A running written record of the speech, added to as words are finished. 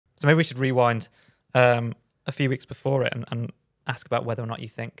So maybe we should rewind a few weeks before it and ask about whether or not you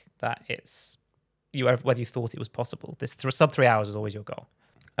think that whether you thought it was possible. This sub 3 hours was always your goal.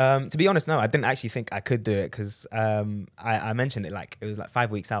 To be honest, no, I didn't actually think I could do it because I mentioned it like it was like 5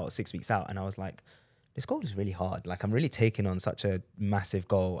 weeks out or 6 weeks out, and I was like, this goal is really hard. Like I'm really taking on such a massive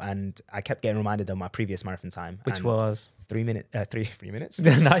goal, and I kept getting reminded of my previous marathon time, which was 3 minutes, 3 minutes,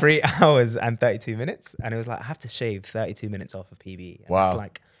 nice. 3 hours and 32 minutes, and it was like I have to shave 32 minutes off of PB. And wow! It's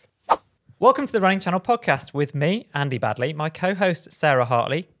like, welcome to the Running Channel podcast with me, Andy Baddeley, my co-host Sarah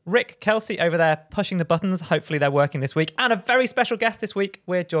Hartley, Rick Kelsey over there pushing the buttons. Hopefully they're working this week, and a very special guest this week.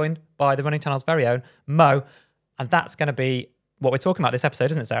 We're joined by the Running Channel's very own Mo, and that's going to be what we're talking about this episode,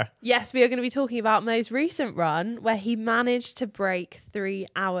 isn't it, Sarah? Yes, we are going to be talking about Mo's recent run where he managed to break 3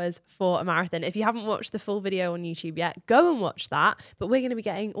 hours for a marathon. If you haven't watched the full video on YouTube yet, go and watch that. But we're going to be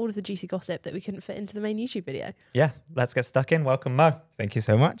getting all of the juicy gossip that we couldn't fit into the main YouTube video. Yeah, let's get stuck in. Welcome, Mo. thank you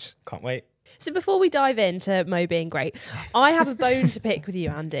so much. Can't wait. So before we dive into Mo being great, I have a bone to pick with you,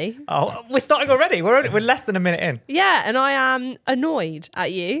 Andy. Oh, we're starting already. We're less than a minute in. Yeah, and I am annoyed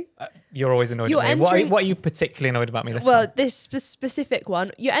at you. You're always annoyed You're at me. entering- What are you particularly annoyed about me this Well, time? this specific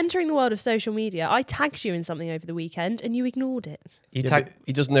one, you're entering the world of social media. I tagged you in something over the weekend and you ignored it. You Yeah, but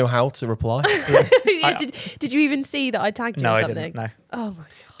he doesn't know how to reply. Did you even see that I tagged you No, in I something? didn't. No. Oh my God.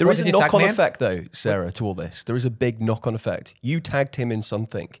 There What is did a you tag knock-on me in? effect, though, Sarah, to all this. There is a big knock-on effect. You tagged him in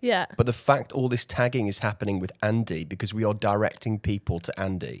something. Yeah. But the fact all this tagging is happening with Andy because we are directing people to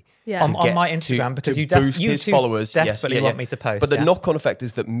Andy. Yeah. On my Instagram because you boost his two followers. Yes, desperately yeah, want yeah. me to post. But the yeah. knock-on effect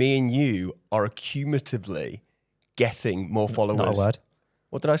is that me and you are accumulatively getting more followers. Not a word.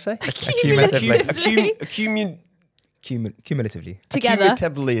 What did I say? Accumulatively. Cumulatively. Together.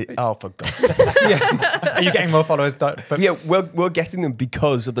 Accumulatively. Oh, for God's sake. Are you getting more followers? But Yeah, we're getting them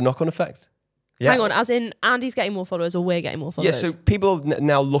because of the knock-on effect. yeah. Hang on, as in Andy's getting more followers or we're getting more Yeah, followers? so people are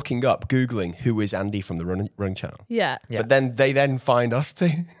now looking up, Googling, who is Andy from the running channel. Yeah. Yeah. But then they then find us too.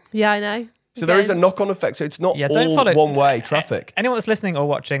 Yeah, I know. So there is a knock-on effect. So it's not don't all follow one-way traffic. Anyone that's listening or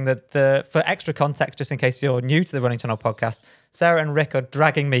watching, for extra context, just in case you're new to the Running Channel podcast, Sarah and Rick are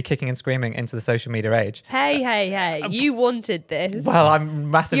dragging me kicking and screaming into the social media age. Hey, you wanted this. Well, I'm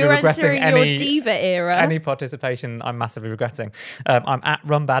massively You're regretting entering your diva era. any participation. I'm massively regretting. I'm at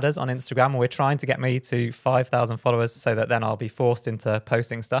RunBadders on Instagram, and we're trying to get me to 5,000 followers so that then I'll be forced into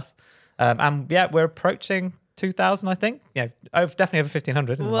posting stuff. And yeah, we're approaching 2,000, I think. Yeah, definitely over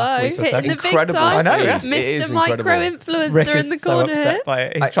 1,500 in the last week or so. hitting the big Incredible time. I know, yeah. speed. It is Mr. Micro incredible. Influencer Rick in is the so corner upset here. by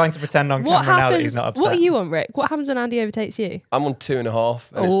it. He's trying to pretend on camera now that he's not upset. What are you on, Rick? What happens when Andy overtakes you? I'm on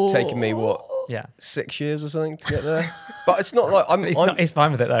 2.5, and it's taken me, Yeah. 6 years or something to get there? But it's not like He's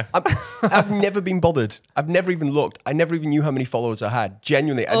fine with it though. I've never been bothered. I've never even looked. I never even knew how many followers I had,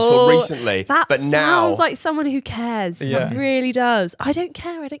 genuinely, until recently. That but now, sounds like someone who cares. Yeah. It really does. I don't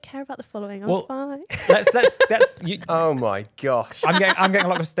care. I don't care about the following. I'm fine. let's you, oh my gosh. I'm getting a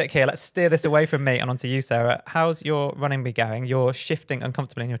lot of stick here. Let's steer this away from me and onto you, Sarah. How's your running been going? You're shifting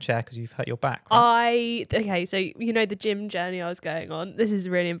uncomfortably in your chair because you've hurt your back. Right? Okay, so you know the gym journey I was going on. This is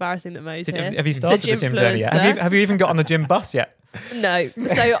really embarrassing that Mo's here. Have you started the gym journey yet? Gymfluencer. Have you even got on the gym bus yet? No.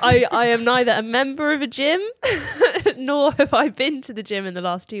 So I am neither a member of a gym nor have I been to the gym in the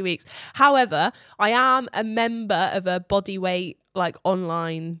last 2 weeks. However, I am a member of a body weight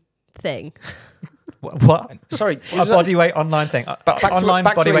online thing. What? Sorry. A body weight online thing. Online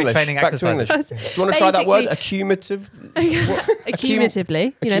back to body weight English, training back to exercises. English. Do you want to try that word? Basically- Accumulative?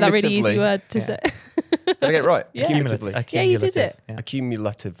 Accumulatively. You know, that really easy Accumulatively. word to Yeah. say. Did I get it right? Yeah. Accumulatively. Yeah, you did it. Yeah.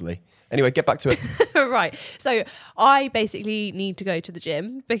 Accumulatively. Anyway, get back to it. Right. So I basically need to go to the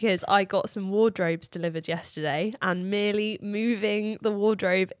gym because I got some wardrobes delivered yesterday, and merely moving the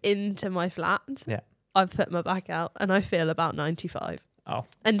wardrobe into my flat, Yeah. I've put my back out and I feel about 95. Oh.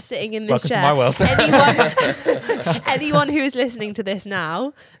 And sitting in this Welcome to chair, my world. anyone who is listening to this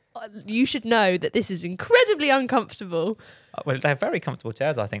now, you should know that this is incredibly uncomfortable. Well, they're very comfortable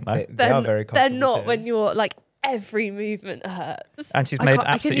chairs, I think, Mo. They are very comfortable. They're not chairs. when you're like, every movement hurts. And she's I made can't- I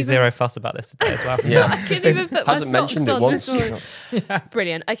couldn't absolutely even- zero fuss about this today as well. Yeah. I couldn't even put my Hasn't socks mentioned it on once. this morning.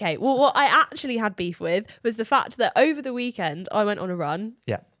 Brilliant. Okay. Well, what I actually had beef with was the fact that over the weekend I went on a run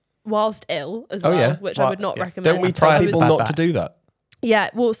Yeah. whilst ill as Oh, well, yeah? which Well, I would not yeah. recommend. Don't we And tell prior to people bad not back. to do that? Yeah.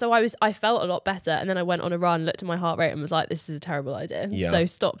 Well, so I felt a lot better, and then I went on a run, looked at my heart rate, and was like, "This is a terrible idea." Yeah. So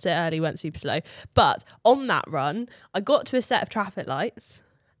stopped it early, went super slow. But on that run, I got to a set of traffic lights,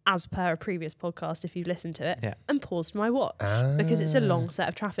 as per a previous podcast, if you've listened to it, Yeah. and paused my watch because it's a long set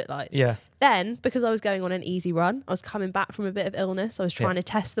of traffic lights. Yeah. Then, because I was going on an easy run, I was coming back from a bit of illness, I was trying to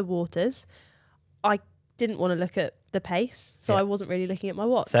test the waters. I didn't want to look at the pace, so Yeah. I wasn't really looking at my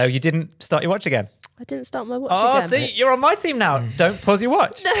watch. So you didn't start your watch again? I didn't start my watch Oh, again. see, you're on my team now. Don't pause your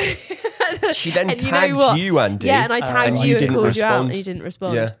watch. She then And you know tagged what? you, Andy. Yeah, and I tagged and you and didn't called you out, respond. and you didn't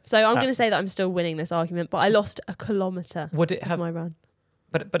respond. Yeah. So I'm going to say that I'm still winning this argument, but I lost a kilometre Would it of have? my run.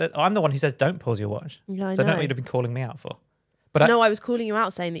 But I'm the one who says don't pause your watch. Yeah, I So I don't know know. what you'd have been calling me out for. But No, I was calling you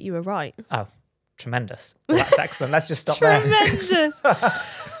out saying that you were right. oh, tremendous. Well, that's excellent. Let's just stop there. Tremendous.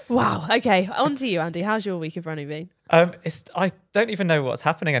 Wow. Okay, on to you, Andy. How's your week of running been? I don't even know what's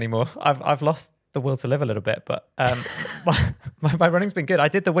happening anymore. I've lost the will to live a little bit, but my running's been good. I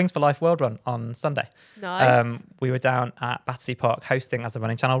did the Wings for Life World Run on Sunday. Nice. We were down at Battersea Park hosting as a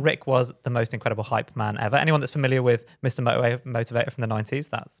running channel. Rick was the most incredible hype man ever. Anyone that's familiar with Mr. Motivator from the 90s,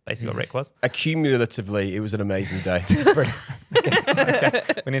 that's basically what Rick was. Accumulatively, it was an amazing day. Brilliant. Okay.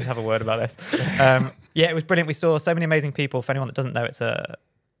 We need to have a word about this. Yeah, it was brilliant. We saw so many amazing people. For anyone that doesn't know, it's a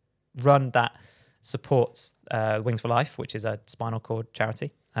run that supports Wings for Life, which is a spinal cord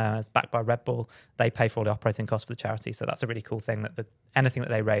charity. It's backed by Red Bull. They pay for all the operating costs for the charity. So that's a really cool thing that anything that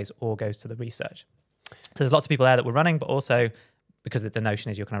they raise all goes to the research. So there's lots of people there that were running, but also because the notion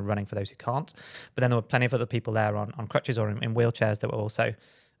is you're kind of running for those who can't. But then there were plenty of other people there on crutches or in wheelchairs that were also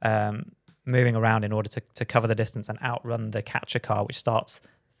moving around in order to cover the distance and outrun the catcher car, which starts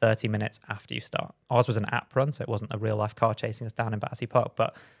 30 minutes after you start. Ours was an app run, so it wasn't a real life car chasing us down in Battersea Park.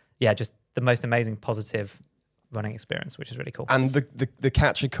 But yeah, just the most amazing positive running experience, which is really cool. And the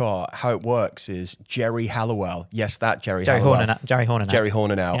catcher car, how it works is Jerry Halliwell, yes, that Jerry Halliwell. Jerry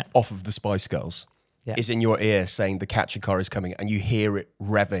Horner now, yeah. Off of the Spice Girls, yeah. is in your ear saying the catcher car is coming, and you hear it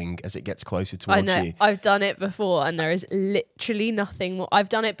revving as it gets closer I towards know. you. I've done it before, and there is literally nothing more. I've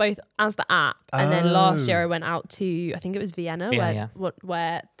done it both as the app, and then last year I went out to, I think it was Vienna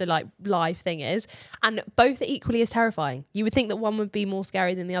where the like live thing is, and both are equally as terrifying. You would think that one would be more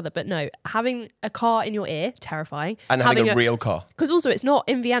scary than the other, but no. Having a car in your ear, terrifying, And having a real car. Because also it's not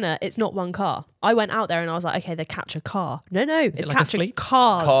in Vienna, it's not one car. I went out there and I was like, okay, they catch a car. No, it's it like a catching fleet?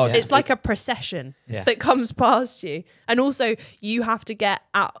 cars. Yeah. It's like a procession Yeah. that comes past you. And also you have to get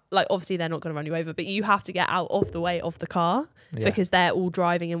out, like obviously they're not going to run you over, but you have to get out of the way of the car because they're all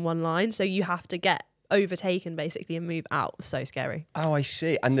driving in one line. So you have to get overtaken basically and move out. So scary. Oh, I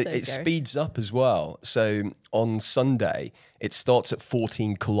see. And So it scary. speeds up as well. So on Sunday, it starts at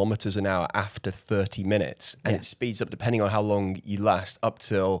 14 kilometers an hour after 30 minutes. And it speeds up, depending on how long you last, up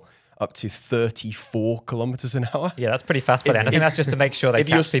to 34 kilometers an hour. Yeah, that's pretty fast by then. I think that's just to make sure they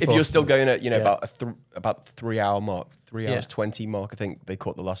catch people. If you're still going at, about 3 hour mark, 3 hours 20 mark, I think they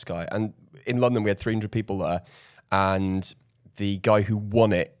caught the last guy. And in London, we had 300 people there. And the guy who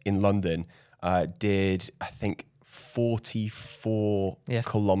won it in London did, I think, 44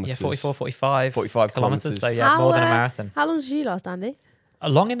 kilometers. Yeah, 45 kilometers. So yeah, How, more than a marathon. How long did you last, Andy?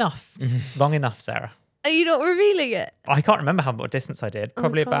 Long enough. Long enough, Sarah. Are you not revealing it? I can't remember how much distance I did.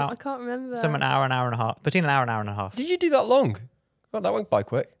 Probably I can't remember. an hour and a half. Between an hour and a half. Did you do that long? Well, that went by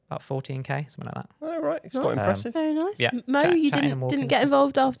quick. About 14k, something like that. Oh, right. It's quite impressive. Very nice. Yeah, Mo, you chatting and didn't walking get and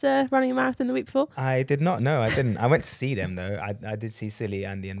involved after running a marathon the week before? I did not. No, I didn't. I went to see them though. I did see Silly,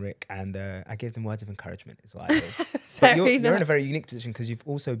 Andy, and Rick, and I gave them words of encouragement. Is what I did. But you're in a very unique position because you've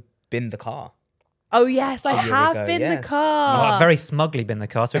also been the car. Oh yes, I year have ago, been the yes. car. Well, I've very smugly been the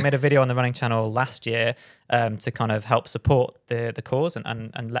car. So we made a video on the running channel last year to kind of help support the cause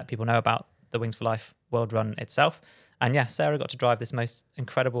and let people know about the Wings for Life World Run itself. And yeah, Sarah got to drive this most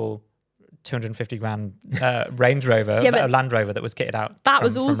incredible 250 grand Range Rover, a Land Rover that was kitted out. That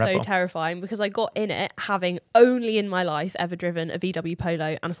was from Red also Bull. terrifying because I got in it having only in my life ever driven a VW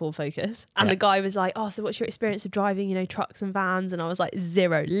Polo and a Ford Focus. And the guy was like, oh, so what's your experience of driving, trucks and vans? And I was like,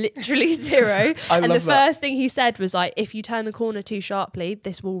 zero, literally zero. And the first thing he said was like, if you turn the corner too sharply,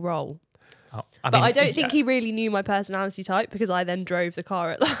 this will roll. Oh, But I don't think he really knew my personality type because I then drove the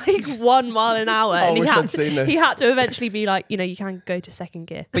car at like 1 mile an hour. And wish I'd seen this. he had to eventually be like, you can go to second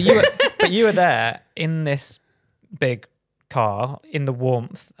gear. But you were there in this big car in the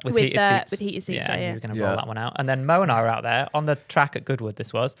warmth with heated seats. With heated seats, yeah, yeah. you were going to roll that one out. And then Mo and I were out there on the track at Goodwood.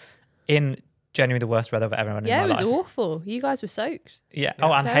 This was in genuinely the worst weather I've ever run in my life. Yeah, it was awful. You guys were soaked. Yeah.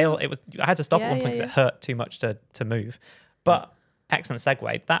 Oh, and hail. Terrible. I had to stop at one point because it hurt too much to move. But excellent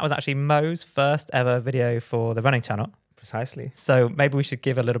segue. That was actually Mo's first ever video for the running channel. Precisely. So maybe we should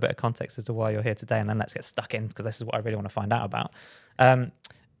give a little bit of context as to why you're here today, and then let's get stuck in because this is what I really want to find out about.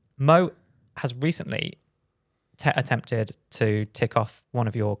 Mo has recently attempted to tick off one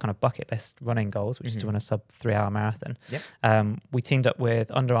of your kind of bucket list running goals, which is to run a sub 3 hour marathon. Yep. We teamed up with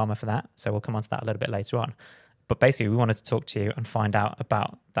Under Armour for that, so we'll come on to that a little bit later on. But basically, we wanted to talk to you and find out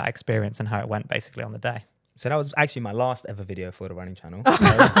about that experience and how it went basically on the day. So that was actually my last ever video for the running channel.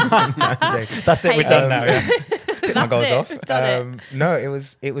 That's it, we're done now. Yeah. Took my goals off. Done it. No, it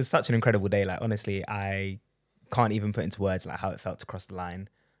was such an incredible day. Like honestly, I can't even put into words like how it felt to cross the line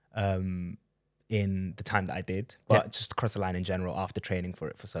in the time that I did. But just to cross the line in general after training for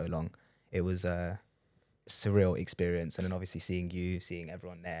it for so long, it was a surreal experience. And then obviously seeing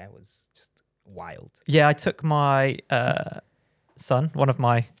everyone there was just wild. Yeah, I took my son, one of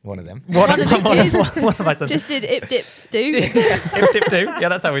my them. one of my sons. Just did ip dip do. Ip dip do. Yeah,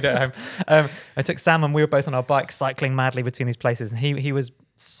 that's how we do it at home. I took Sam and we were both on our bikes cycling madly between these places, and he was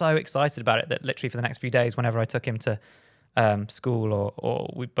so excited about it that literally for the next few days, whenever I took him to school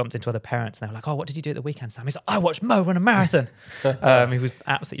or we bumped into other parents, and they were like, "Oh, what did you do at the weekend, Sam?" He's like, "I watched Mo run a marathon." He was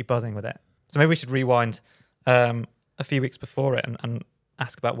absolutely buzzing with it. So maybe we should rewind a few weeks before it and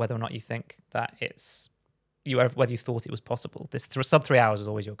ask about whether or not you think that whether you thought it was possible. This sub 3 hours was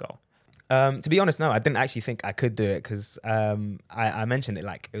always your goal. To be honest, no, I didn't actually think I could do it because I mentioned it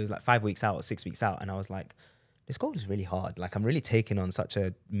like it was like 5 weeks out or 6 weeks out, and I was like, this goal is really hard. Like I'm really taking on such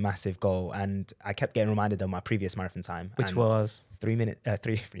a massive goal, and I kept getting reminded of my previous marathon time, Which was 3 minutes,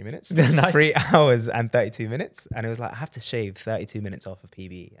 3 minutes, Nice. 3 hours and 32 minutes, and it was like I have to shave 32 minutes off of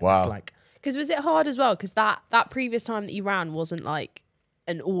PB. And Wow. it's like, Because was it hard as well? Because that previous time that you ran wasn't like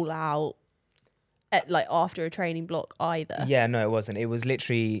an all out like after a training block either. yeah, no, it wasn't. It was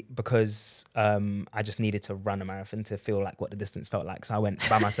literally because I just needed to run a marathon to feel like what the distance felt like. So I went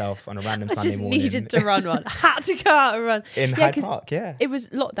by myself on a random I Sunday just morning. needed to run one. Had to go out and run. in Yeah, Hyde 'cause Park, yeah. It was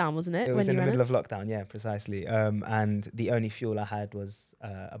lockdown, wasn't it? It was when in you the ran middle it? of lockdown, yeah, precisely. And the only fuel I had was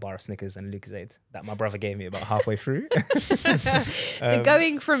a bar of Snickers and Lucozade that my brother gave me about halfway through. So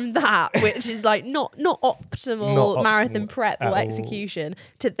going from that, which is like not optimal marathon optimal prep at or all. execution,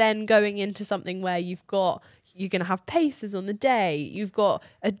 to then going into something where you're going to have pacers on the day, you've got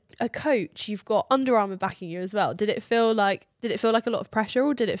a coach, you've got Under Armour backing you as well. Did it feel like a lot of pressure,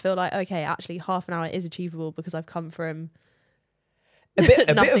 or did it feel like, okay, actually half an hour is achievable because I've come from a bit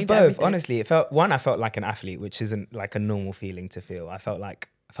nothing of to both, everything? honestly. I felt like an athlete, which isn't like a normal feeling to feel. I felt like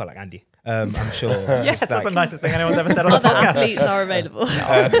Andy. I'm sure. yes, Just that's the like- nicest thing anyone's ever said on the Other podcast. athletes are available.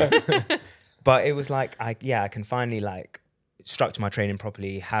 But it was like I can finally like structure my training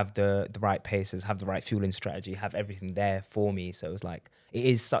properly, have the right paces, have the right fueling strategy, have everything there for me. So it was like it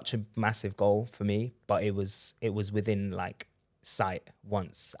is such a massive goal for me, but it was within like sight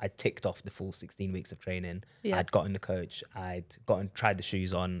once I ticked off the full 16 weeks of training. Yeah. I'd gotten the coach, tried the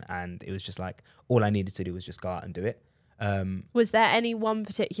shoes on, and it was just like all I needed to do was just go out and do it. Was there any one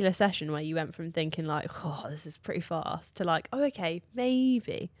particular session where you went from thinking like, oh, this is pretty fast, to like, oh, okay,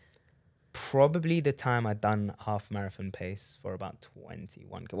 maybe? Probably the time I'd done half marathon pace for about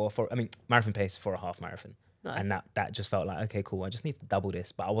 21. Marathon pace for a half marathon. Nice. And that just felt like, okay, cool. I just need to double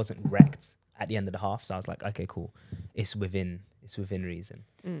this, but I wasn't wrecked at the end of the half. So I was like, okay, cool. It's within reason.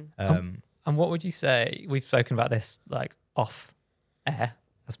 And what would you say? We've spoken about this like off air,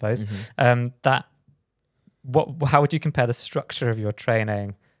 I suppose. How would you compare the structure of your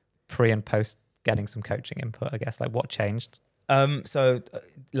training pre and post getting some coaching input? I guess like what changed?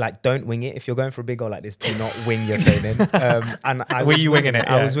 Like don't wing it. If you're going for a big goal like this, do not wing your training. And I Were was you winging it?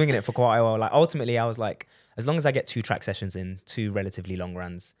 I Yeah. was winging it for quite a while. Like ultimately, I was like, as long as I get 2 track sessions in, 2 relatively long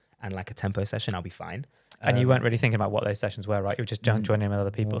runs, and like a tempo session, I'll be fine. And you weren't really thinking about what those sessions were, right? You were just joining in with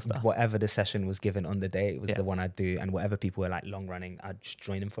other people's stuff. Whatever the session was given on the day, it was the one I'd do, and whatever people were like long running, I'd just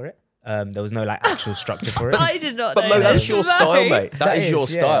join them for it. There was no like actual structure for it. I did not But know Mo, that's this. your style, mate. that is your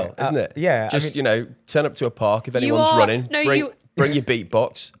style, yeah. isn't it? Yeah, I Just, mean- turn up to a park if You anyone's are- running. no, bring your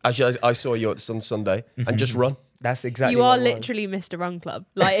beatbox, as I saw you on Sunday, and just run. That's exactly. You are what it was. literally Mr. Run Club.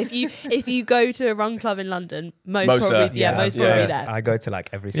 Like if you go to a run club in London, Mo's Mo's probably there. Mo's probably there. I go to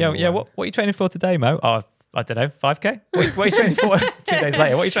like every Yeah, single yeah. one. What are you training for today, Mo? Oh, I don't know, 5K? What are you training for 2 days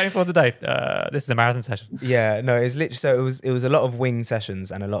later? What are you training for today? This is a marathon session. Yeah, no, it's literally, so it was a lot of wing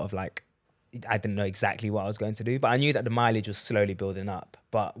sessions and a lot of like, I didn't know exactly what I was going to do, but I knew that the mileage was slowly building up.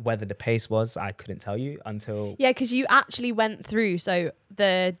 But whether the pace was, I couldn't tell you until... Yeah, because you actually went through. So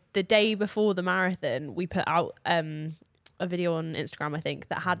the day before the marathon, we put out a video on Instagram, I think,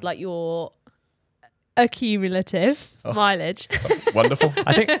 that had like your accumulative mileage. Wonderful.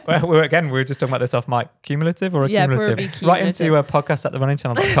 I think we were just talking about this off mic. Cumulative or Yeah, accumulative? probably Right into podcast at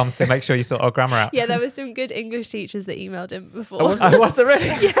therunningchannel.com to make sure you sort our grammar out. Yeah, there were some good English teachers that emailed him before. Oh, was there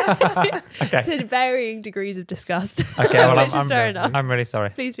really? Okay. To varying degrees of disgust. Okay, well, which is fair enough. I'm really sorry.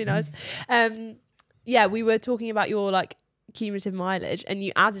 Please be nice. Yeah, we were talking about your like cumulative mileage, and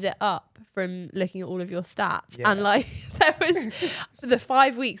you added it up from looking at all of your stats, Yeah. and like there was the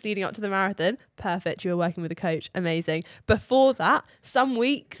 5 weeks leading up to the marathon, perfect. You were working with a coach, amazing. Before that, some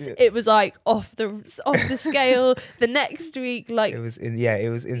weeks it was like off the scale. The next week, like it was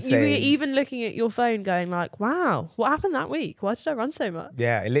insane. you were even looking at your phone, going like, "Wow, what happened that week? Why did I run so much?"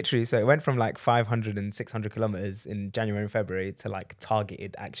 Yeah, so it went from like 500 and 600 kilometers in January and February to like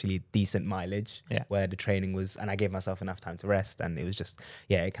targeted actually decent mileage, where the training was, and I gave myself enough time to rest, and it was just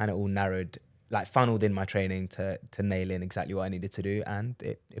it kind of all narrowed, like funneled in my training to nail in exactly what I needed to do, and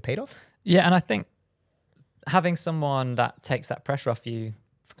it paid off. Yeah, and I think having someone that takes that pressure off you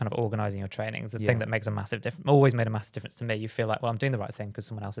for kind of organising your training is the thing that makes a massive difference. Always made a massive difference to me. You feel like, well, I'm doing the right thing because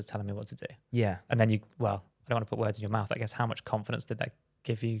someone else is telling me what to do. Yeah. And then I don't want to put words in your mouth. I guess how much confidence did that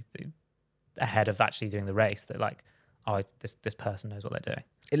give you ahead of actually doing the race, that like, oh, this person knows what they're doing?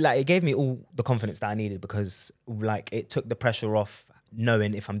 It gave me all the confidence that I needed, because like it took the pressure off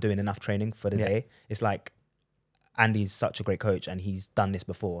knowing if I'm doing enough training for the day. It's like, Andy's such a great coach and he's done this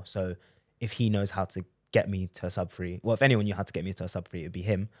before. So if he knows how to get me to a sub-3, well, if anyone knew how to get me to a sub-3, it would be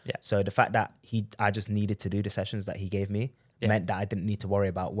him. Yeah. So the fact that I just needed to do the sessions that he gave me meant that I didn't need to worry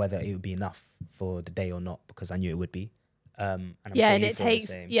about whether it would be enough for the day or not, because I knew it would be. And I'm sure and it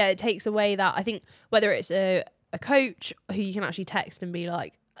takes away that, I think, whether it's a coach who you can actually text and be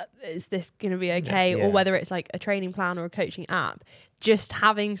like, is this going to be okay? Or whether it's like a training plan or a coaching app, just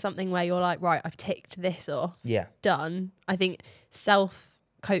having something where you're like, right, I've ticked this off, done. I think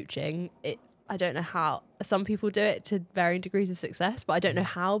self-coaching, I don't know how. Some people do it to varying degrees of success, but I don't know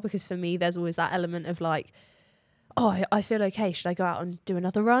how, because for me, there's always that element of like, oh, I feel okay. Should I go out and do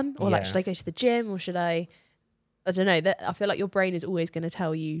another run? Or like, should I go to the gym? Or should I don't know. That I feel like your brain is always going to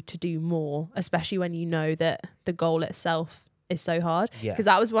tell you to do more, especially when you know that the goal itself is so hard. Because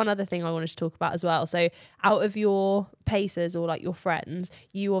that was one other thing I wanted to talk about as well. So out of your pacers or like your friends,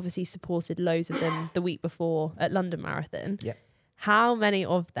 you obviously supported loads of them the week before at London Marathon. Yeah. How many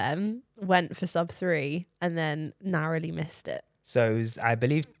of them went for sub-3 and then narrowly missed it? So it was, I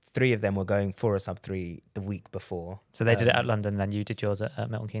believe 3 of them were going for a sub-3 the week before. So they did it at London, then you did yours at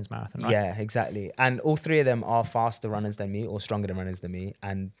Milton Keynes Marathon, right? Yeah, exactly. And all 3 of them are faster runners than me, or stronger than runners than me,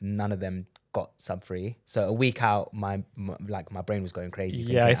 and none of them got sub-3. So a week out, my brain was going crazy.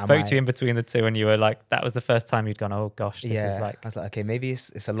 Yeah, I spoke to you in between the two, and you were like, that was the first time you'd gone, oh gosh, this is like... I was like, okay, maybe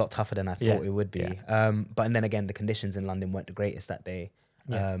it's a lot tougher than I thought it would be. Yeah. But and then again, the conditions in London weren't the greatest that day.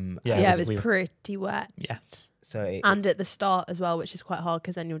 It was pretty wet. Yeah. So and at the start as well, which is quite hard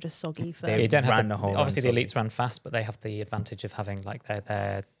because then you're just soggy for. You don't have obviously the elites ran fast, but they have the advantage of having like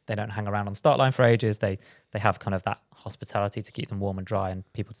they don't hang around on the start line for ages. They have kind of that hospitality to keep them warm and dry, and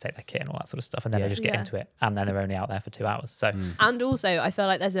people to take their kit and all that sort of stuff, and then they just get into it, and then they're only out there for 2 hours. So and also I feel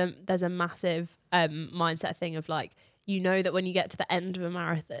like there's a massive mindset thing of like, you know, that when you get to the end of a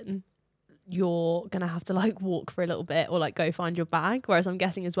marathon, you're gonna have to like walk for a little bit or like go find your bag, whereas I'm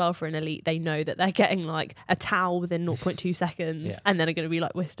guessing as well for an elite, they know that they're getting like a towel within 0.2 seconds and then are going to be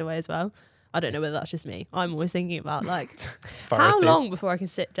like whisked away as well. I don't know whether that's just me. I'm always thinking about like how long before I can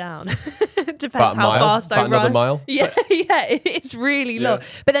sit down. Depends how fast I run. Another mile. It's really long.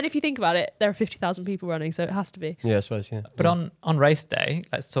 But then if you think about it, there are 50,000 people running, so it has to be. Yeah, I suppose. Yeah. But on race day,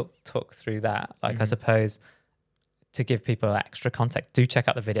 let's talk through that. Like I suppose, to give people extra context, do check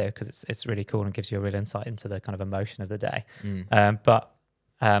out the video because it's really cool and gives you a real insight into the kind of emotion of the day. But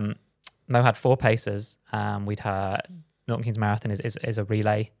Mo had 4 pacers. We'd had Milton Keynes Marathon is a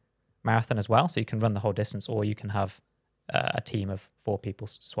relay marathon as well, so you can run the whole distance, or you can have a team of 4 people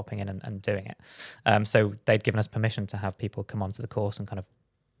swapping in and doing it. So they'd given us permission to have people come onto the course and kind of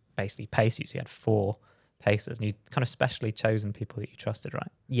basically pace you. So you had 4 pacers, and you kind of specially chosen people that you trusted,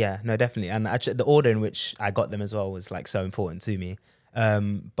 right? Yeah, no, definitely. And actually the order in which I got them as well was like so important to me.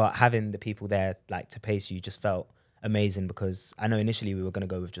 But having the people there like to pace you just felt amazing, because I know initially we were going to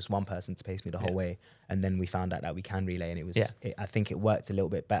go with just one person to pace me the whole way, and then we found out that we can relay, and it was I think it worked a little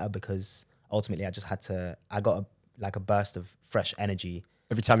bit better because ultimately I got a burst of fresh energy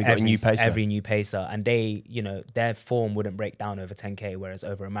every time you got a new pacer. Every new pacer, and they, you know, their form wouldn't break down over 10k, whereas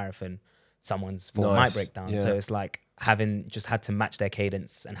over a marathon someone's form might break down. So it's like having just had to match their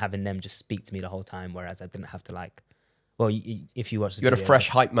cadence and having them just speak to me the whole time, whereas I didn't have to like, well, if you watch the video, had a fresh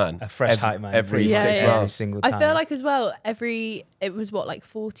hype man. Every 6 miles. Single time. I feel like as well, it was what, like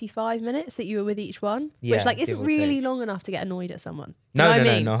 45 minutes that you were with each one, which like isn't really long enough to get annoyed at someone. No,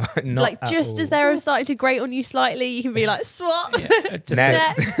 not like just as they're starting to grate on you slightly, you can be like, swap.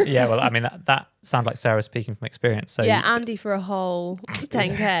 Well, I mean, that sounds like Sarah speaking from experience. So Andy for a whole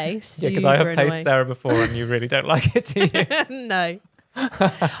 10k. Because I have paced Sarah before, and you really don't like it, do you? No.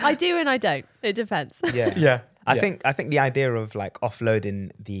 I do and I don't. It depends. Yeah. I think the idea of like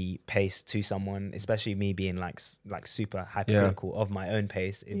offloading the pace to someone, especially me being like super hypercritical of my own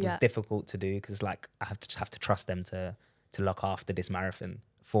pace, it was difficult to do because like I have to trust them to look after this marathon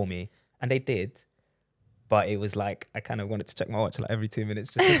for me, and they did. But it was like I kind of wanted to check my watch like every 2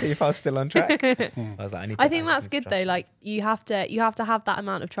 minutes just to see if I was still on track. I was like, I think that's good though. Like you have to have that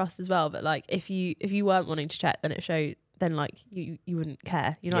amount of trust as well. But like if you weren't wanting to check, then it showed. Then like you wouldn't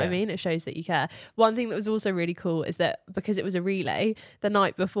care. You know what I mean? It shows that you care. One thing that was also really cool is that because it was a relay, the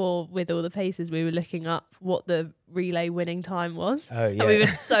night before with all the paces, we were looking up what the relay winning time was. Oh, yeah. And we were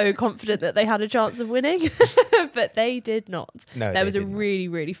so confident that they had a chance of winning, but they did not. No, there was a really,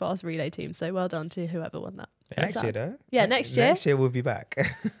 really fast relay team. So well done to whoever won that. Next year though? Yeah, next year. Next year we'll be back.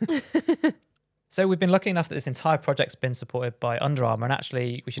 So we've been lucky enough that this entire project's been supported by Under Armour, and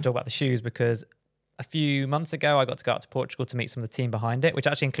actually we should talk about the shoes because a few months ago, I got to go out to Portugal to meet some of the team behind it, which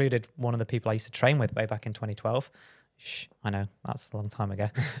actually included one of the people I used to train with way back in 2012. Shh, I know, that's a long time ago.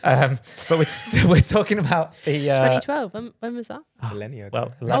 But we're talking about the... 2012, when was that? Millennia ago.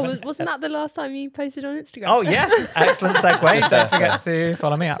 Well, wasn't that the last time you posted on Instagram? Oh, yes. Excellent segue. Don't forget to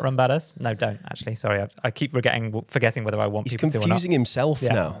follow me at RunBadders. No, don't, actually. Sorry, I keep forgetting whether I want people to or not. He's confusing himself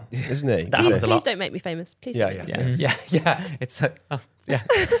now, isn't he? Please don't make me famous. Please. Yeah. It's...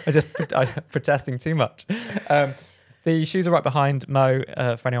 I'm protesting too much. The shoes are right behind Mo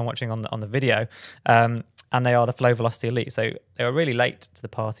for anyone watching on the video, and they are the Flow Velocity Elite. So they were really late to the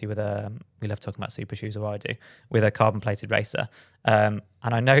party with we love talking about super shoes, or I do, with a carbon plated racer. And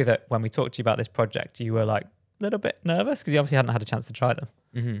I know that when we talked to you about this project, you were like a little bit nervous because you obviously hadn't had a chance to try them.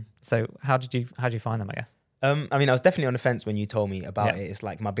 Mm-hmm. So how did you find them? I guess. I mean, I was definitely on the fence when you told me about it. It's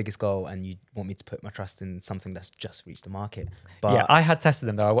like my biggest goal, and you want me to put my trust in something that's just reached the market. But yeah, I had tested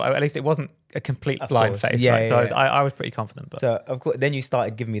them though. At least it wasn't a complete blind faith. Yeah, right? So I was pretty confident. But. So of course, then you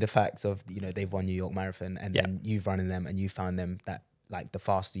started giving me the facts of they've won New York Marathon, and then you've running them, and you found them that like the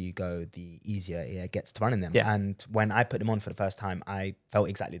faster you go, the easier it gets to running them. Yeah. And when I put them on for the first time, I felt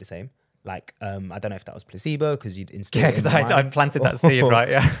exactly the same. Like, I don't know if that was placebo because you'd instilled because I planted that seed, right?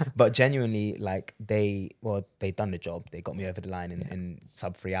 Yeah. But genuinely, like they done the job. They got me over the line in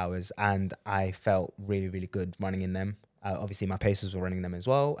sub 3 hours, and I felt really, really good running in them. Obviously, my pacers were running them as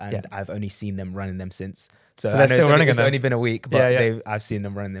well, and I've only seen them running them since. So they're still running them. It's only been a week, but I've seen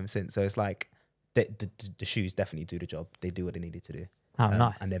them running them since. So it's like the shoes definitely do the job. They do what they needed to do. Oh,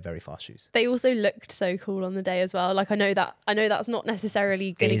 nice. And they're very fast shoes. They also looked so cool on the day as well. Like I know that's not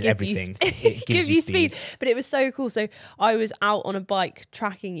necessarily going to give you speed, but it was so cool. So I was out on a bike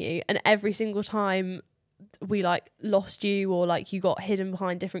tracking you, and every single time we like lost you or like you got hidden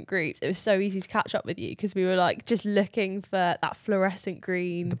behind different groups, it was so easy to catch up with you because we were like just looking for that fluorescent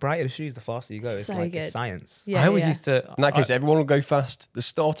green. The brighter the shoes, the faster you go. It's like it's science. I always used to... In that case, everyone will go fast. The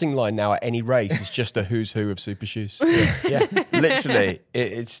starting line now at any race is just a who's who of super shoes. Literally,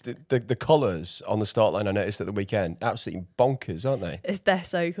 it's the colours on the start line I noticed at the weekend, absolutely bonkers, aren't they? They're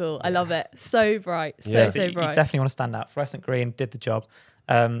so cool. I love it. So bright. So bright. You definitely want to stand out. Fluorescent green did the job.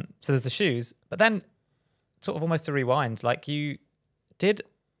 So there's the shoes, but then sort of almost to rewind, like you did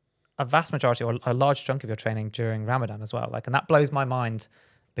a vast majority or a large chunk of your training during Ramadan as well. Like, and that blows my mind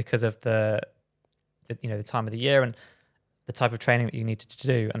because of the time of the year and the type of training that you needed to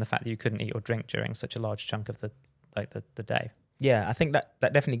do, and the fact that you couldn't eat or drink during such a large chunk of the day. Yeah, I think that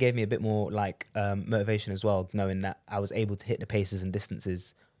definitely gave me a bit more like motivation as well, knowing that I was able to hit the paces and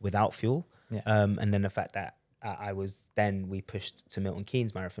distances without fuel. Yeah. And then the fact that we pushed to Milton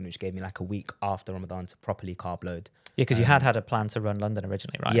Keynes marathon, which gave me like a week after Ramadan to properly carb load. Yeah, because you had a plan to run London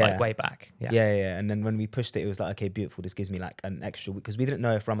originally, right? Yeah. Like way back. Yeah. And then when we pushed it, it was like, okay, beautiful. This gives me like an extra week because we didn't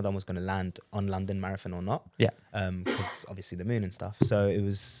know if Ramadan was going to land on London marathon or not. Yeah. Because obviously the moon and stuff. So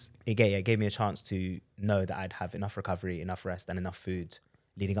it gave me a chance to know that I'd have enough recovery, enough rest, and enough food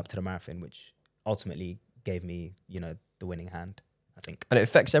leading up to the marathon, which ultimately gave me, the winning hand. I think. And it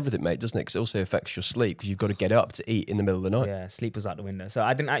affects everything, mate, doesn't it? Because it also affects your sleep because you've got to get up to eat in the middle of the night. Yeah, sleep was out the window. So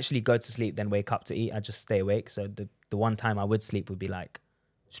I didn't actually go to sleep, then wake up to eat. I just stay awake. So the one time I would sleep would be like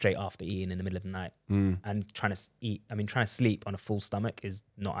straight after eating in the middle of the night. And trying to sleep on a full stomach is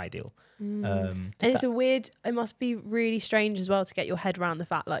not ideal. And it must be really strange as well to get your head around the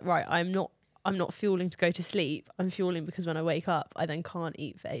fact like, right, I'm not fueling to go to sleep. I'm fueling because when I wake up, I then can't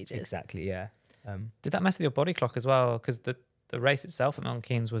eat for ages. Exactly, yeah. Did that mess with your body clock as well? Because the race itself at Milton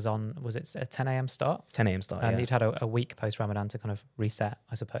Keynes was it a 10 a.m. start? 10 a.m. start, and you'd had a week post-Ramadan to kind of reset,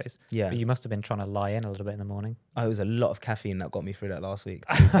 I suppose. Yeah. But you must have been trying to lie in a little bit in the morning. Oh, it was a lot of caffeine that got me through that last week,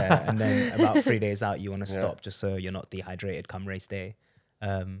 to be fair. And then about 3 days out, you want to stop just so you're not dehydrated come race day.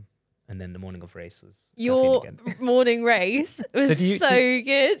 And and then the morning of race was Your caffeine again. morning race was So do you- so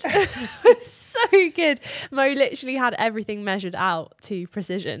good. It was so good. Mo literally had everything measured out to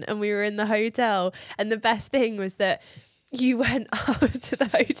precision, and we were in the hotel. And the best thing was that you went up to the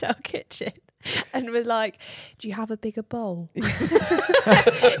hotel kitchen and were like, do you have a bigger bowl?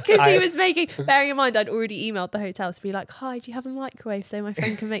 Because he was making, bearing in mind, I'd already emailed the hotel to be like, hi, do you have a microwave so my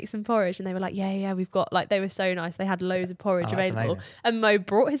friend can make some porridge? And they were like, yeah, we've got, like, they were so nice. They had loads of porridge Oh, that's available. amazing. And Mo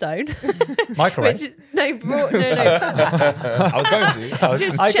brought his own. Microwave. No. I was going to.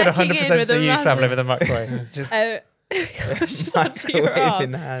 Just I could checking in 100% with a see you massive- traveling with a microwave. Just Just onto your Microwave arm.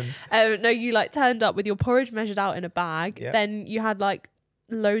 in hand. No, you like turned up with your porridge measured out in a bag. Yeah. Then you had like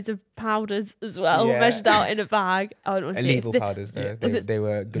loads of powders as well Yeah. measured out in a bag. I don't want to see Illegal powders though. Yeah. They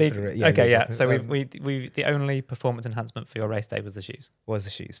were good Leave- for it. okay, yeah. legal. So we the only performance enhancement for your race day was the shoes. was the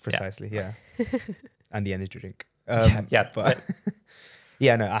shoes precisely, yeah, Nice. and the energy drink. Yeah, but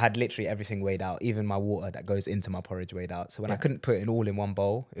yeah, no, I had literally everything weighed out, even my water that goes into my porridge weighed out. So when I couldn't put it all in one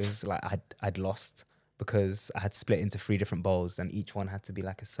bowl, it was like I'd lost because I had split into 3 different bowls and each one had to be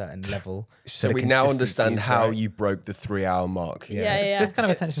like a certain level. So the we now consistency understand is how right. you broke the 3-hour mark. Yeah. It's this kind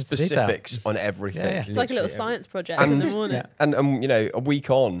of attention to detail. Specifics on everything. Yeah, yeah. It's like a little Literally, science project in the morning. Yeah. And you know, a week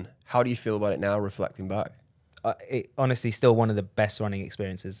on, how do you feel about it now, reflecting back? It, honestly, still one of the best running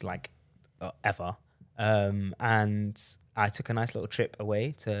experiences like ever. And I took a nice little trip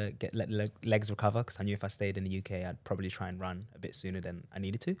away to let legs recover because I knew if I stayed in the UK, I'd probably try and run a bit sooner than I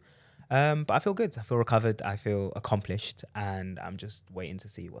needed to. But I feel good. I feel recovered. I feel accomplished, and I'm just waiting to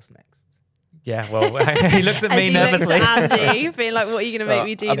see what's next. Yeah, well, he looks at As me he nervously. looks at Andy, being like, what are you going to make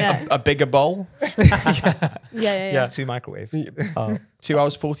me do next? A bigger bowl, Yeah. 2 microwaves. Oh. 2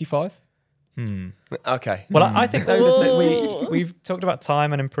 hours 45. Okay. Well, I think though that Ooh. we've talked about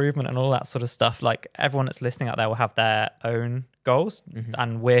time and improvement and all that sort of stuff. Like everyone that's listening out there will have their own goals,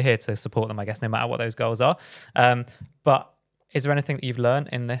 and we're here to support them, I guess, no matter what those goals are. But is there anything that you've learned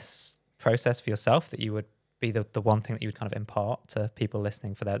in this process for yourself that you would be the one thing that you would kind of impart to people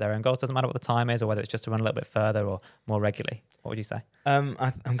listening for their own goals? Doesn't matter what the time is or whether it's just to run a little bit further or more regularly. What would you say? I'm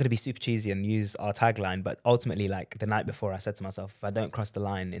going to be super cheesy and use our tagline, but ultimately, like the night before, I said to myself, if I don't cross the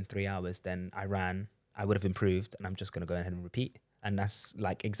line in 3 hours, then I would have improved, and I'm just going to go ahead and repeat. And that's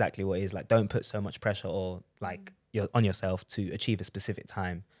like exactly what it is. Like, don't put so much pressure or like you're on yourself to achieve a specific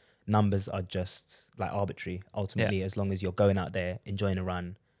time. Numbers are just like arbitrary. Ultimately, as long as you're going out there, enjoying a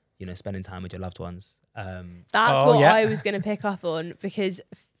run, you know, spending time with your loved ones. That's what I was going to pick up on, because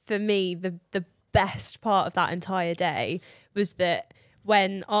for me, the best part of that entire day was that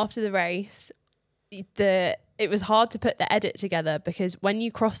when after the race, it was hard to put the edit together, because when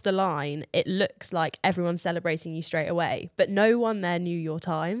you cross the line, it looks like everyone's celebrating you straight away, but no one there knew your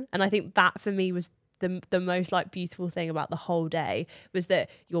time. And I think that for me was the most like beautiful thing about the whole day, was that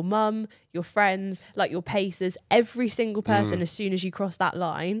your mum, your friends, like your pacers, every single person, as soon as you cross that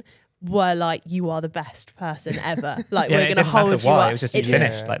line, were like, you are the best person ever. Like, Yeah, we're it going to didn't matter hold you why. up. It was just you didn't-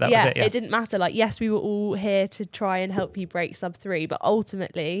 finished. Like that was it. Yeah. It didn't matter. Like, yes, we were all here to try and help you break sub 3, but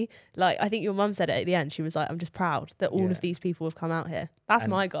ultimately, like, I think your mum said it at the end. She was like, I'm just proud that all of these people have come out here. That's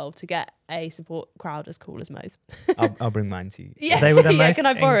my goal, to get a support crowd as cool as Mo's. I'll bring mine to you. Yeah, They were the yeah. most Can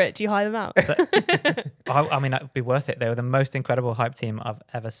I borrow it? Do you hire them out? I mean, that would be worth it. They were the most incredible hype team I've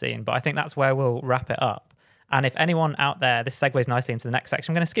ever seen. But I think that's where we'll wrap it up. And if anyone out there, this segues nicely into the next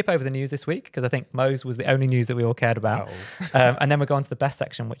section. I'm going to skip over the news this week because I think Mo's was the only news that we all cared about. And then we'll go on to the best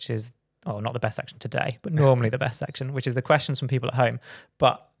section, which is, not the best section today, but normally the best section, which is the questions from people at home.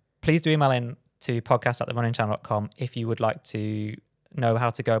 But please do email in to podcast@therunningchannel.com if you would like to know how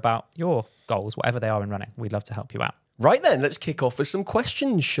to go about your goals, whatever they are in running. We'd love to help you out. Right then, let's kick off with some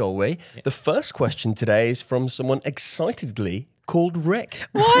questions, shall we? Yeah. The first question today is from someone excitedly called Rick.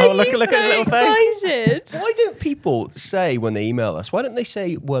 Why are look you at his so little face. excited? Why don't people say when they email us, why don't they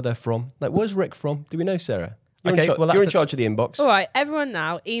say where they're from? Like, where's Rick from? Do we know, Sarah? You're in charge of the inbox. All right, everyone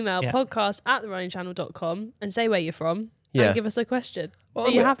now, email podcast@therunningchannel.com and say where you're from and give us a question. Well,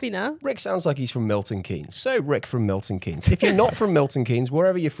 are you happy now? Rick sounds like he's from Milton Keynes. So, Rick from Milton Keynes. If you're not from Milton Keynes,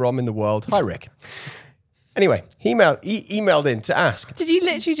 wherever you're from in the world, hi, Rick. Anyway, he emailed in to ask. Did you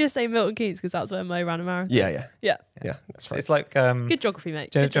literally just say Milton Keynes because that's where Mo ran a marathon? Yeah, that's right. It's like... Good geography,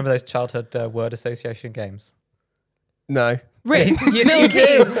 mate. Do you remember those childhood word association games? No. Rick, You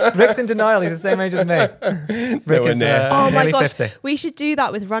do. Rick's in denial. He's the same age as me. Rick is oh my nearly gosh, 50. we should do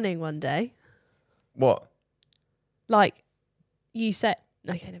that with running one day. What? Like, you said...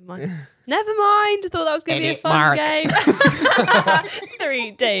 Okay, never mind. Never mind. I thought that was going to be a Edit fun mark. game.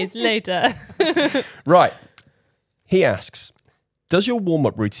 3 days later. Right. He asks, does your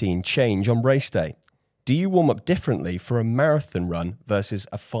warm-up routine change on race day? Do do you warm up differently for a marathon run versus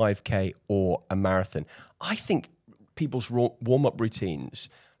a 5K or a marathon? I think people's warm-up routines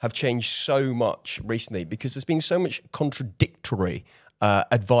have changed so much recently because there's been so much contradictory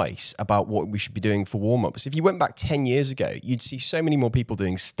advice about what we should be doing for warm-ups. If you went back 10 years ago, you'd see so many more people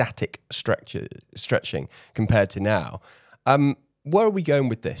doing static stretching compared to now. Where are we going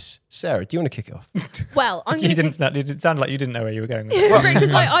with this? Sarah, do you want to kick it off? Well, It sounded like you didn't know where you were going with it. Rick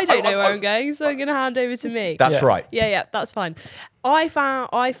was like, I don't know where I'm going, so I'm going to hand over to me. That's right. Yeah, that's fine. I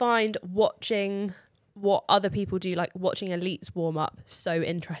find watching what other people do, like watching elites warm up, so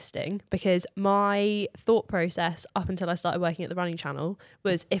interesting, because my thought process up until I started working at the running channel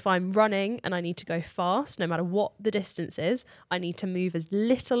was, if I'm running and I need to go fast, no matter what the distance is, I need to move as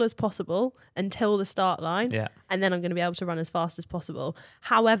little as possible until the start line, and then I'm going to be able to run as fast as possible.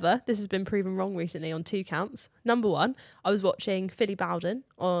 However, this has been proven wrong recently on 2 counts. Number one, I was watching Philly Bowden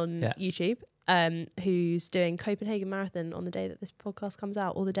on YouTube, who's doing Copenhagen Marathon on the day that this podcast comes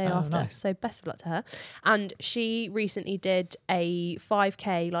out, or the day after. Nice. So best of luck to her. And she recently did a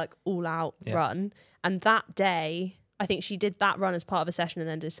 5K like all out run. And that day, I think she did that run as part of a session and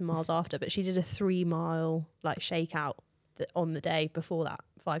then did some miles after, but she did a 3-mile like shakeout on the day before that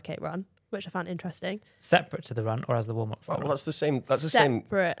 5K run, which I found interesting. Separate to the run or as the warm-up? Well, that's the same. That's the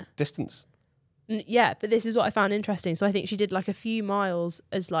Separate. same distance. Yeah, but this is what I found interesting. So I think she did like a few miles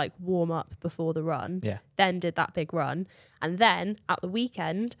as like warm up before the run, then did that big run. And then at the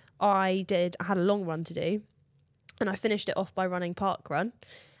weekend, I had a long run to do, and I finished it off by running park run.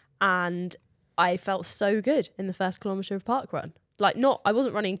 And I felt so good in the first kilometre of park run. Like, I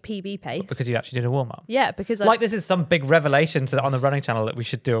wasn't running PB pace. Because you actually did a warm-up? Yeah, because this is some big revelation on the running channel that we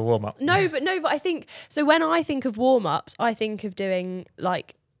should do a warm-up. No, but I think, so when I think of warm-ups, I think of doing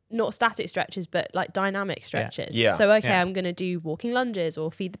like, not static stretches, but like dynamic stretches. Yeah. So, I'm going to do walking lunges or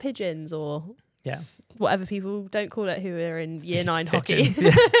feed the pigeons or whatever people don't call it who are in year 9 hockey.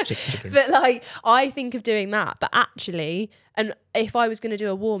 But like, I think of doing that. But actually, and if I was going to do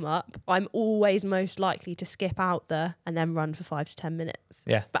a warm up, I'm always most likely to skip out and then run for 5 to 10 minutes.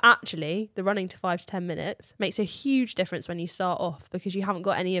 Yeah. But actually, the running to 5 to 10 minutes makes a huge difference when you start off, because you haven't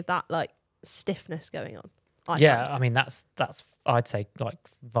got any of that like stiffness going on. I mean, that's I'd say like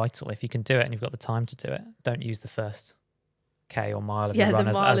vital. If you can do it and you've got the time to do it, don't use the first K or mile of your run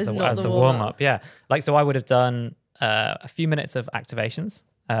as the warm up. Yeah, like, so I would have done a few minutes of activations,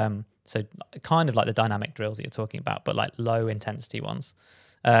 so kind of like the dynamic drills that you're talking about, but like low intensity ones.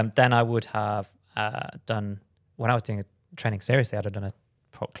 Then I would have done, when I was doing training seriously, I'd have done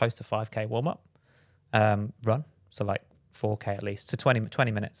a close to 5K warm up run, so like 4K at least, so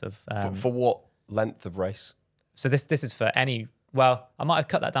 20 minutes of for what length of race? So this is for any, well, I might have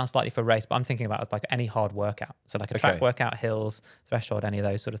cut that down slightly for race, but I'm thinking about it as like any hard workout. So like a track workout, hills, threshold, any of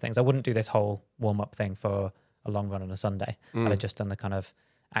those sort of things. I wouldn't do this whole warm-up thing for a long run on a Sunday. I'd have just done the kind of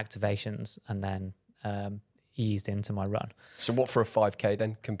activations and then eased into my run. So what for a 5K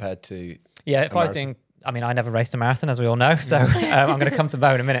then compared to... Yeah, if I was doing... I mean, I never raced a marathon, as we all know, so I'm going to come to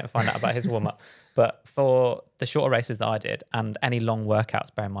Mo in a minute and find out about his warm-up. But for the shorter races that I did, and any long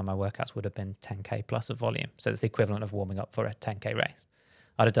workouts, bear in mind my workouts would have been 10K plus of volume. So it's the equivalent of warming up for a 10K race.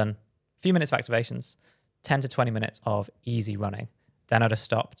 I'd have done a few minutes of activations, 10 to 20 minutes of easy running. Then I'd have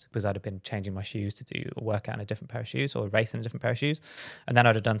stopped because I'd have been changing my shoes to do a workout in a different pair of shoes or a race in a different pair of shoes. And then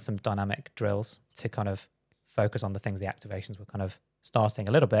I'd have done some dynamic drills to kind of focus on the things the activations were kind of starting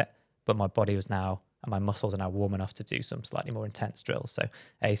a little bit, but my body was now... and my muscles are now warm enough to do some slightly more intense drills. So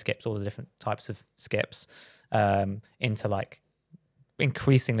A-skips, all the different types of skips, into like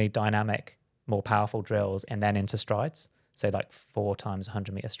increasingly dynamic, more powerful drills, and then into strides. So like 4 times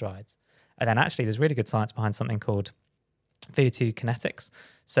 100 meter strides. And then actually there's really good science behind something called VO2 kinetics.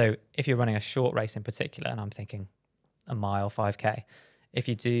 So if you're running a short race in particular, and I'm thinking a mile, 5K, if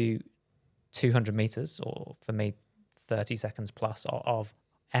you do 200 meters, or for me, 30 seconds plus of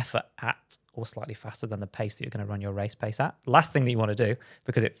effort at or slightly faster than the pace that you're going to run your race pace at. Last thing that you want to do,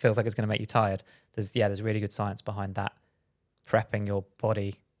 because it feels like it's going to make you tired. There's really good science behind that, prepping your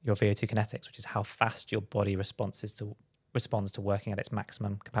body, your VO2 kinetics, which is how fast your body responds to working at its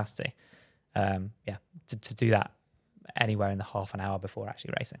maximum capacity. To do that anywhere in the half an hour before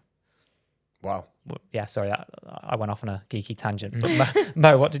actually racing. Wow. Yeah, sorry, I went off on a geeky tangent. But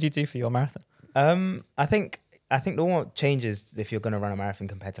Mo, what did you do for your marathon? I think the one changes if you're going to run a marathon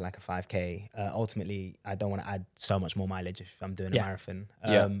compared to like a 5K. Ultimately, I don't want to add so much more mileage if I'm doing a marathon.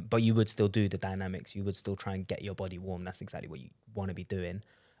 But you would still do the dynamics. You would still try and get your body warm. That's exactly what you want to be doing.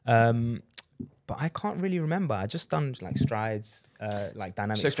 But I can't really remember. I just done like strides, like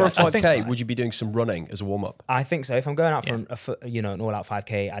dynamic. So for a strides. 5K, would you be doing some running as a warm up? I think so. If I'm going out for an all-out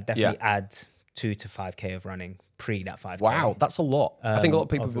 5K, I'd definitely add 2 to 5K of running pre that 5K. Wow, that's a lot. I think a lot of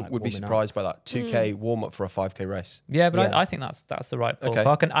people of, like, would be warming up. surprised by that. 2K warm up for a 5K race. Yeah, but Yeah. I think that's the right Okay.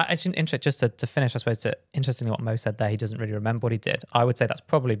 ballpark. And actually, just to finish, I suppose, interestingly, what Mo said there, he doesn't really remember what he did. I would say that's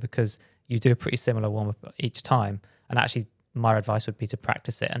probably because you do a pretty similar warm up each time. And actually, my advice would be to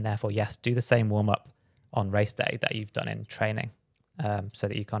practice it, and therefore, yes, do the same warm up on race day that you've done in training, so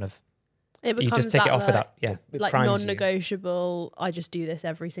that you kind of It you becomes just tick it that, off with that. Yeah. It like primes you. non-negotiable. I just do this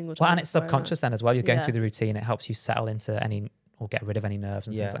every single time. Well, and it's subconscious then as well. You're going Yeah. through the routine. It helps you settle into any or get rid of any nerves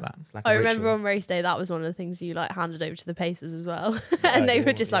and things like that. It's like a I remember ritual. on race day, that was one of the things you like handed over to the pacers as well. Oh, And they yeah,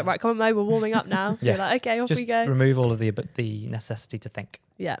 were just like, right, come on, Mo, we're warming up now. Yeah. You're like, okay, off Just we go. remove all of the necessity to think.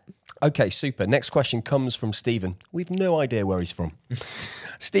 Yeah. Okay, super. Next question comes from Stephen. We've no idea where he's from.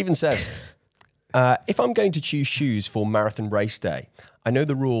 Stephen says, if I'm going to choose shoes for marathon race day, I know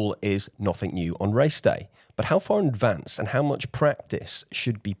the rule is nothing new on race day, but how far in advance and how much practice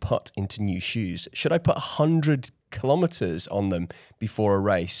should be put into new shoes? Should I put 100 kilometers on them before a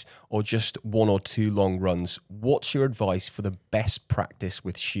race or just 1 or 2 long runs? What's your advice for the best practice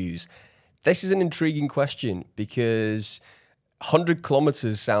with shoes? This is an intriguing question because 100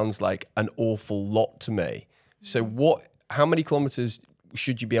 kilometers sounds like an awful lot to me. So how many kilometers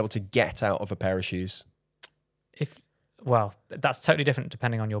should you be able to get out of a pair of shoes? Well, that's totally different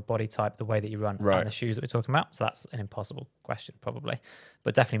depending on your body type, the way that you run, Right. and the shoes that we're talking about. So that's an impossible question, probably,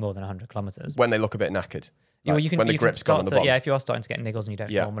 but definitely more than 100 kilometers. When they look a bit knackered. Well, Like, you can, when the you can grips come on start the to, bottom. yeah, if you are starting to get niggles and you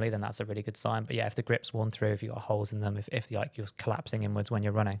don't Yeah. normally, then that's a really good sign. But yeah, if the grip's worn through, if you've got holes in them, if like you're collapsing inwards when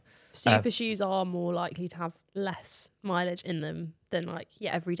you're running. Super shoes are more likely to have less mileage in them than like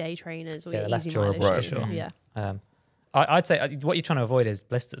your everyday trainers or Yeah, your less easy durable mileage for shoes. sure. Yeah. I'd say what you're trying to avoid is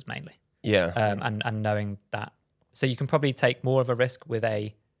blisters mainly. Yeah. And knowing that. So you can probably take more of a risk with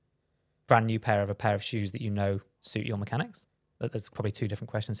a brand new pair of shoes that you know suit your mechanics. There's probably 2 different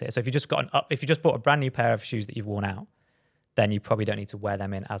questions here. So if you just bought a brand new pair of shoes that you've worn out, then you probably don't need to wear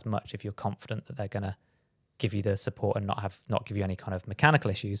them in as much if you're confident that they're going to give you the support and not give you any kind of mechanical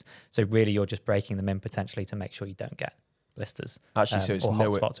issues. So really you're just breaking them in potentially to make sure you don't get blisters. Actually, so it's or no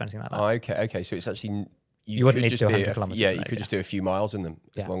hot spots or anything like that. Okay. So it's actually You wouldn't could need to just do be 100 kilometers Yeah, in you those, could just do a few miles in them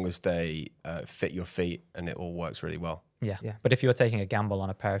as Yeah. long as they fit your feet and it all works really well. Yeah. Yeah. But if you're taking a gamble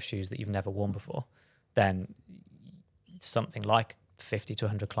on a pair of shoes that you've never worn before, then something like 50 to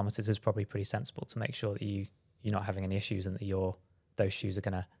 100 kilometers is probably pretty sensible to make sure that you're not having any issues and that those shoes are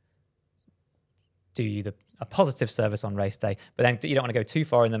going to do you a positive service on race day. But then you don't want to go too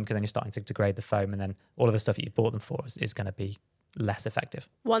far in them because then you're starting to degrade the foam, and then all of the stuff that you've bought them for is going to be less effective.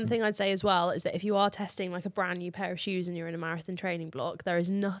 One thing I'd say as well is that if you are testing like a brand new pair of shoes and you're in a marathon training block, there is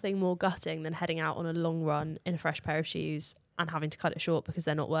nothing more gutting than heading out on a long run in a fresh pair of shoes and having to cut it short because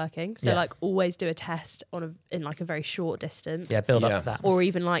they're not working. So Yeah. like always do a test in like a very short distance. Yeah, build Yeah. up to that. Or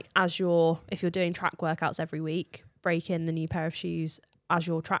even like if you're doing track workouts every week, break in the new pair of shoes as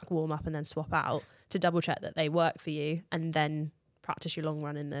your track warm up and then swap out to double check that they work for you and then practice your long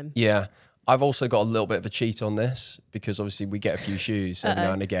run in them. Yeah. I've also got a little bit of a cheat on this because obviously we get a few shoes every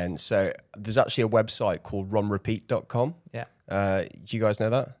now and again. So there's actually a website called runrepeat.com. Yeah. Do you guys know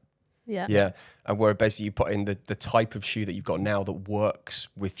that? Yeah. Yeah. And where basically you put in the type of shoe that you've got now that works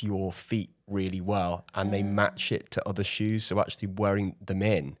with your feet really well and they match it to other shoes. So actually wearing them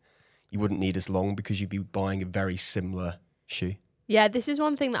in, you wouldn't need as long because you'd be buying a very similar shoe. Yeah, this is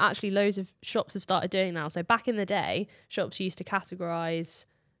one thing that actually loads of shops have started doing now. So back in the day, shops used to categorize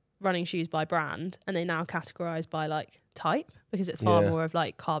running shoes by brand and they now categorize by like type because it's far Yeah. more of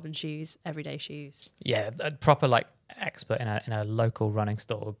like carbon shoes, everyday shoes. Yeah, a proper like expert in a local running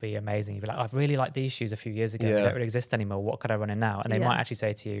store would be amazing. You'd be like, I've really liked these shoes a few years ago. They Yeah. don't really exist anymore. What could I run in now? And they Yeah. might actually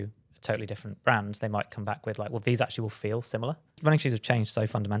say to you a totally different brand. They might come back with like, well, these actually will feel similar. Running shoes have changed so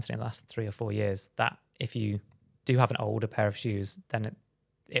fundamentally in the last 3 or 4 years that if you do have an older pair of shoes, then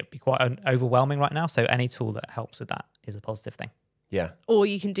it'd be quite overwhelming right now. So any tool that helps with that is a positive thing. Yeah. Or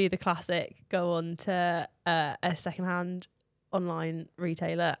you can do the classic, go on to a secondhand online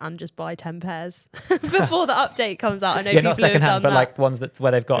retailer and just buy 10 pairs before the update comes out. I know Yeah, people not who have done secondhand, but that. like ones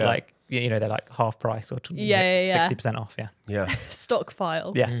where they've got Yeah. like, they're like half price or Yeah. 60% off. Yeah. Yeah.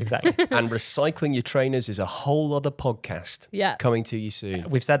 Stockpile. Yes, exactly. And recycling your trainers is a whole other podcast Yeah. coming to you soon.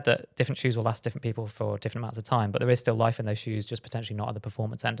 We've said that different shoes will last different people for different amounts of time, but there is still life in those shoes, just potentially not at the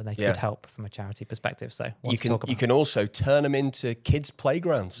performance end, and they Yeah. could help from a charity perspective. So You talk about you can also turn them into kids'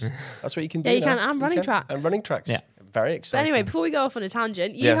 playgrounds. That's what you can do. Yeah, you now. can, and running tracks. And running tracks. Yeah. Very But exciting. anyway, before we go off on a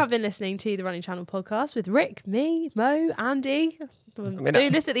tangent, you Yeah. have been listening to the Running Channel podcast with Rick, me, Mo, Andy. I'm mean,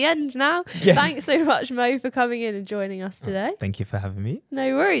 doing this at the end now. Yeah. Thanks so much, Mo, for coming in and joining us today. Thank you for having me.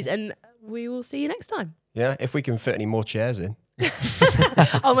 No worries. And we will see you next time. Yeah, if we can fit any more chairs in.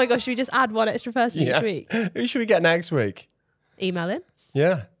 Oh my gosh, should we just add one extra person each week? Who should we get next week? Email in.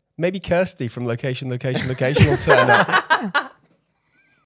 Yeah. Maybe Kirsty from Location will turn up.